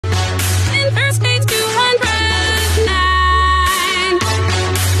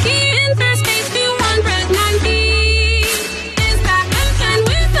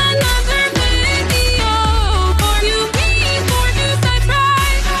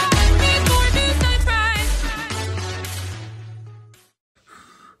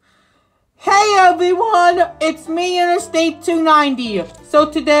everyone, it's me, Interstate 290.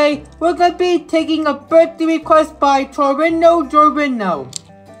 So today, we're going to be taking a birthday request by Tornino Dorino.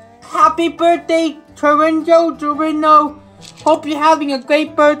 Happy birthday, Tornino Dorino. Hope you're having a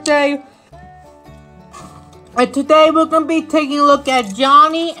great birthday. And today, we're going to be taking a look at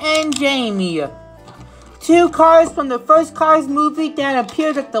Johnny and Jamie. Two cars from the first Cars movie that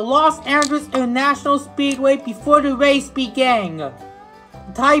appeared at the Los Angeles International Speedway before the race began. The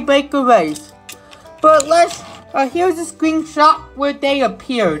tiebreaker race. But here's a screenshot where they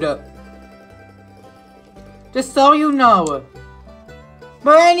appeared. Just so you know.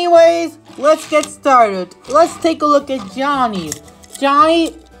 But anyways, let's get started. Let's take a look at Johnny.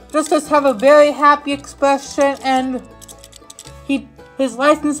 Johnny just does have a very happy expression, and his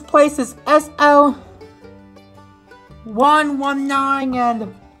license plate is SL119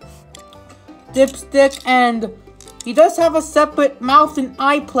 and dipstick, and he does have a separate mouth and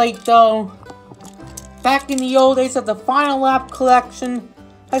eye plate though. Back in the old days of the Final Lap collection,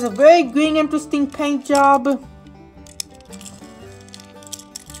 has a very green, interesting paint job.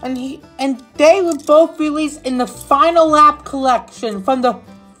 And they were both released in the Final Lap collection from the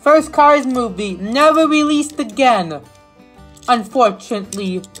first Cars movie, never released again,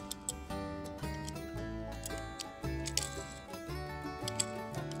 unfortunately.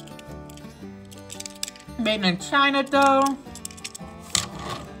 Made in China though.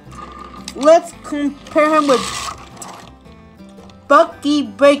 Let's compare him with Bucky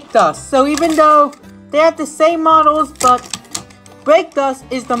Breakdust. So even though they have the same models, but Breakdust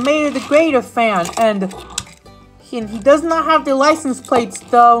is the Mater the Greater fan, and he does not have the license plates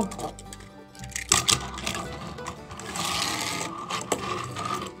though.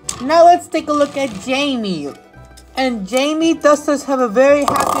 Now let's take a look at Jamie. And Jamie does have a very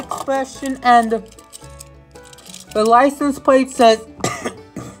happy expression, and the license plate says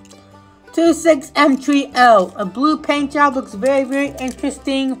 26M3L. A blue paint job, looks very, very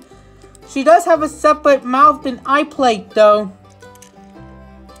interesting. She does have a separate mouth and eye plate though,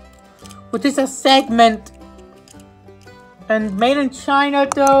 which is a segment. And made in China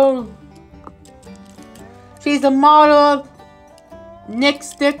though. She's a model of Nick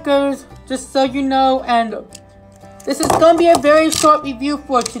stickers, just so you know. And this is going to be a very short review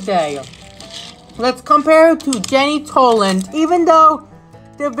for today. Let's compare her to Jenny Toland. Even though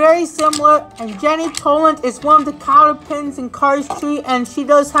they're very similar, and Jenny Toland is one of the counterpins in Cars 3, and she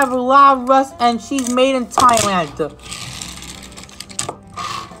does have a lot of rust, and she's made in Thailand.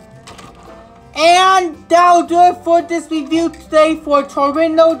 And that'll do it for this review today for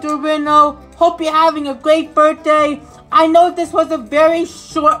Tornino Dorino. Hope you're having a great birthday. I know this was a very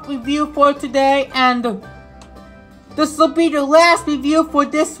short review for today, and this will be the last review for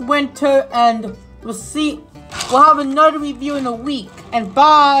this winter, and we'll have another review in a week. And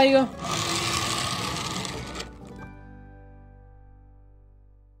bye!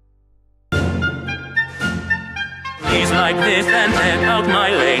 Please like this and check out my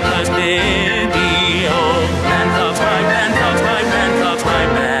latest video.